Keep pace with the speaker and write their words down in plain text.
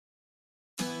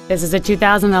This is a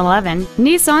 2011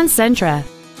 Nissan Sentra.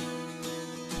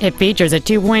 It features a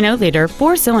 2.0-liter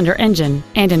four-cylinder engine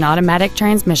and an automatic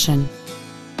transmission.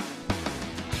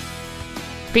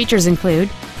 Features include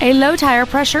a low tire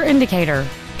pressure indicator,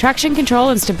 traction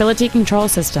control and stability control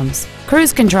systems,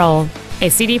 cruise control, a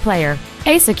CD player,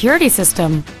 a security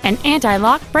system, an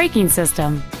anti-lock braking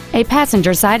system, a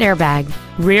passenger side airbag,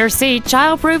 rear seat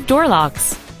child-proof door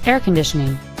locks, air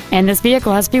conditioning, and this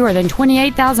vehicle has fewer than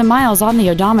 28,000 miles on the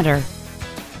odometer.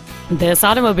 This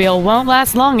automobile won't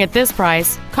last long at this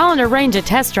price. Call and arrange a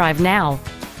test drive now.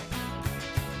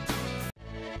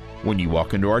 When you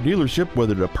walk into our dealership,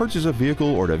 whether to purchase a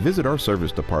vehicle or to visit our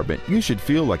service department, you should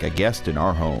feel like a guest in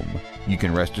our home. You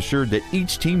can rest assured that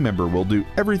each team member will do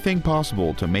everything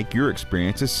possible to make your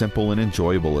experience as simple and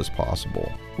enjoyable as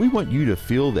possible. We want you to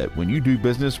feel that when you do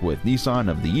business with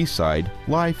Nissan of the Eastside,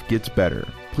 life gets better.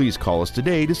 Please call us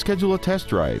today to schedule a test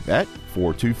drive at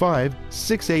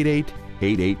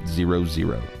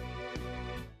 425-688-8800.